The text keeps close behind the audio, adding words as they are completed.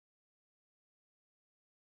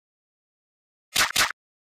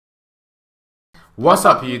What's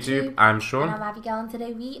up, YouTube? I'm Sean. And I'm Abigail, and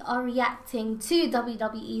today we are reacting to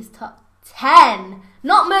WWE's top 10,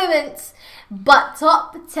 not moments, but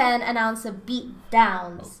top 10 announcer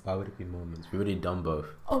beatdowns. Oh, why would it be moments? We've already done both.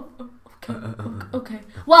 Okay.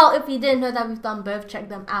 Well, if you didn't know that we've done both, check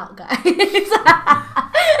them out, guys.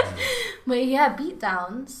 But yeah,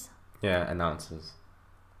 beatdowns. Yeah, announcers.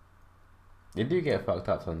 They do get fucked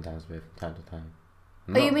up sometimes from time to time.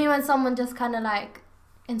 Oh, you mean when someone just kind of like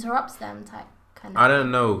interrupts them type? I don't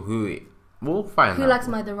know who. We'll find out. Who likes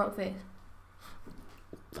my The Rock face?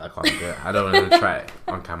 I can't do it. I don't want to try it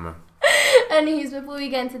on camera. Anyways, before we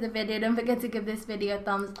get into the video, don't forget to give this video a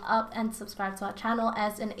thumbs up and subscribe to our channel,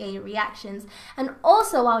 S&A Reactions. And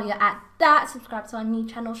also, while you're at that, subscribe to our new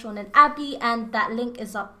channel, Sean and Abby, and that link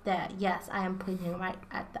is up there. Yes, I am pointing right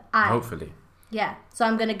at the eye. Hopefully. Yeah, so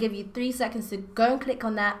I'm going to give you 3 seconds to go and click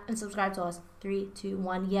on that and subscribe to us. 3, 2,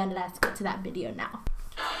 1, yeah, and let's get to that video now.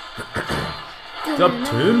 Top 10.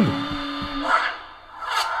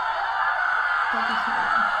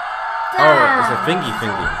 Oh, it's a thingy.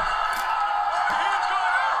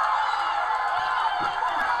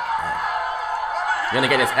 You're gonna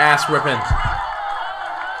get this ass ripping.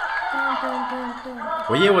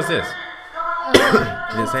 What year was this?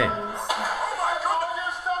 Did it say?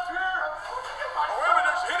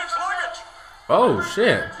 Oh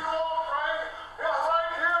shit.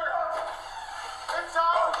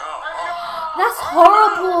 That's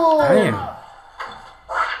horrible. Damn.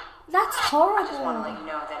 That's horrible. I just want to let you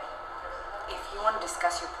know that if you want to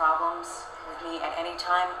discuss your problems with me at any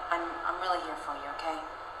time, I'm really here for you, okay?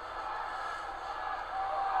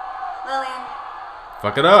 Lillian.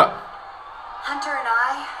 Fuck it up. Hunter and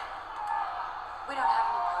I, we don't have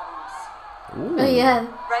any problems. Ooh. Oh yeah.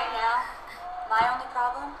 Right now, my only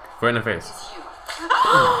problem Right in the face. is you.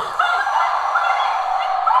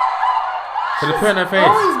 Put it in her face.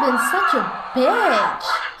 Always been such a bitch.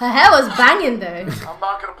 Her hair was banging though. I'm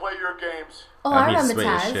not gonna play your games. Oh, I remember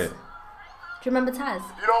Taz. Shit. Do you remember Taz?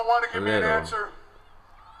 If you don't want to give me an Little. answer,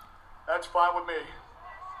 that's fine with me.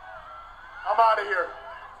 I'm out of here.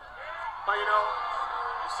 But you know,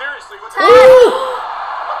 seriously, what's Taz.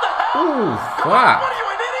 Ooh, fuck. What are you,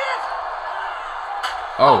 an idiot?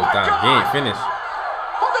 Oh, damn. He ain't finished.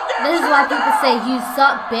 This is why people say you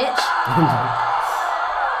suck, bitch.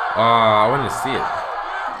 Oh, I want to see it.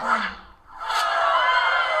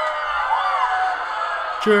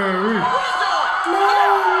 Jerry.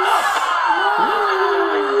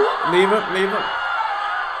 Leave him.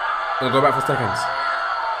 We'll go back for seconds.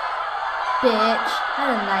 Bitch. I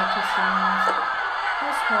don't like your songs.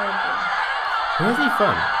 That's horrible. Where's he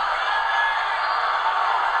from?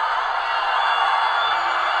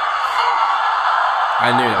 I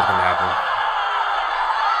knew that was gonna happen.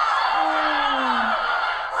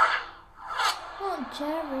 Oh,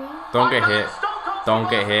 Jerry. Don't get hit. Don't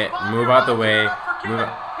get hit. Move out the way. Move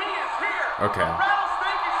out. Okay.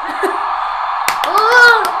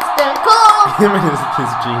 Oh, Stone Cold. Him and his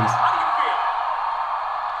jeans.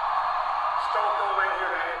 Stone Cold ain't here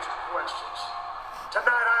to answer questions.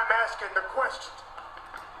 Tonight I'm asking the questions.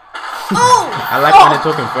 Oh. I like when they're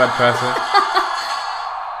talking third person.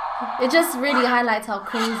 It just really highlights how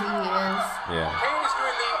crazy he is. Yeah. Kane is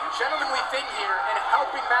doing the gentlemanly thing here and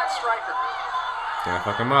helping Matt Striker. Gonna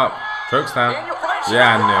fuck him up. Chokeslam.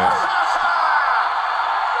 Yeah, I knew it.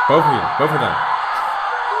 Both of them.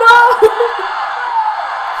 No.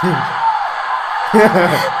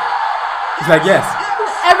 He's like, yes.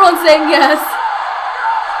 Everyone's saying yes.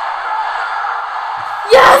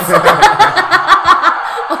 Yes.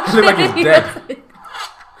 He look like he's dead. You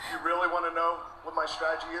really want to know what my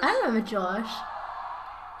strategy is? I remember Josh.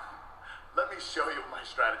 Let me show you what my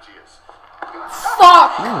strategy is.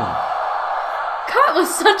 Fuck. Kat was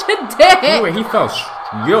such a dick. Anyway, he fell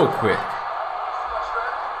real quick.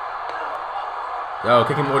 Yo,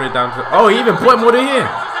 kick him all the way down to. Oh, he even brought him all the way here.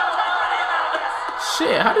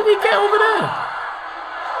 Shit, how did he get over there?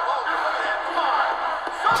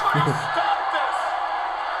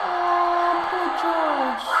 Oh, poor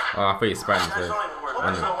Josh. Oh, I thought he spat his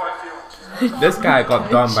head. This guy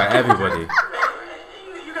got done by everybody. You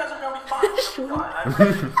guys are going to be fine.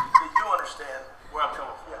 You understand where I'm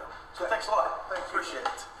coming from. So thanks a lot. Thanks. Appreciate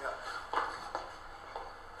it.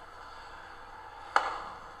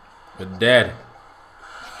 But dead.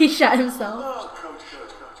 He shot himself. Oh, coach.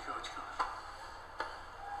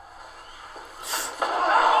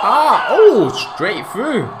 Ah, oh, straight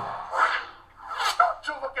through. Don't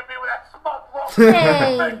you look at me with that smoke roll.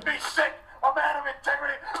 Hey. Make me sick. A man of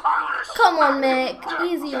integrity. Come on, Mick.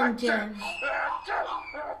 Easy on Jim.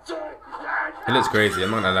 He looks crazy, I'm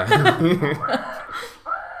not gonna lie.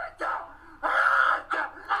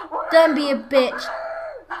 Don't be a bitch.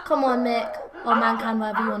 Come on, Mick. Or Mankind,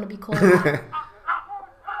 whatever you want to be called.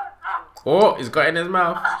 Oh, he's got it in his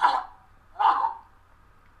mouth.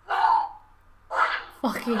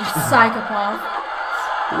 Fucking psychopath.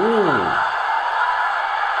 Ooh.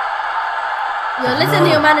 Yo, listen to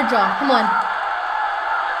your manager. Come on.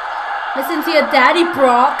 Listen to your daddy,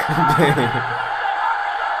 Brock.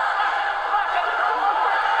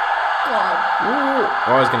 God. Ooh.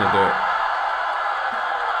 Oh, I was gonna do it.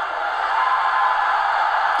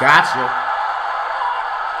 Gotcha.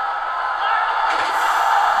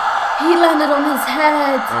 He landed on his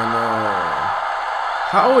head. I know.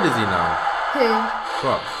 How old is he now? Who?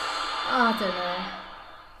 Brock. I don't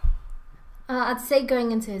know. I'd say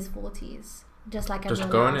going into his 40s. Just like everyone Just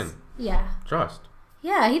going else. in? Yeah. Just.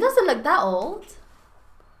 Yeah, he doesn't look that old.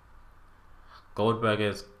 Goldberg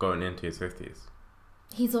is going into his 50s.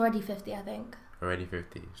 He's already 50, I think. Already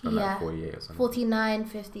 50. He's not Yeah. like 48 or something. 49,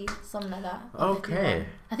 50, something like that. Or Okay. 51.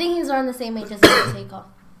 I think he's around the same age as Undertaker.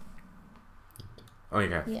 Oh,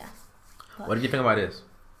 okay. Yeah. What did you think about this?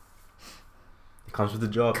 It comes with the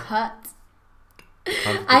job. Cut.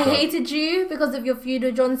 Comes with the I job. hated you because of your feud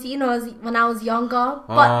with John Cena when I was younger. Oh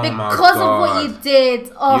But my because of what God. you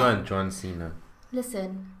did. Oh, You and John Cena.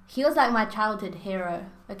 listen. He was like my childhood hero.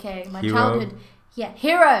 Okay? My Hero? childhood... Yeah,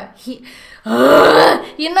 hero.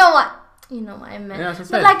 You know what? You know what I meant. Yeah, as I but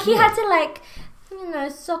said, like he yeah. had to like, you know,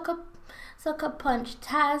 sucker punch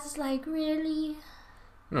Taz. Like really.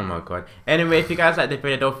 Oh my god. Anyway, if you guys like the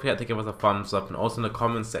video, don't forget to give us a thumbs up. And also in the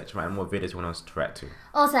comments section, write more videos you want us to react to.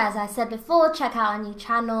 Also, as I said before, check out our new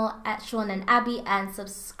channel at Sean and Abby and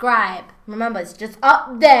subscribe. Remember, it's just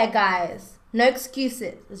up there, guys. No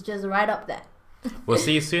excuses. It's just right up there. We'll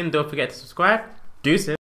see you soon. Don't forget to subscribe.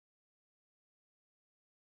 Deuces.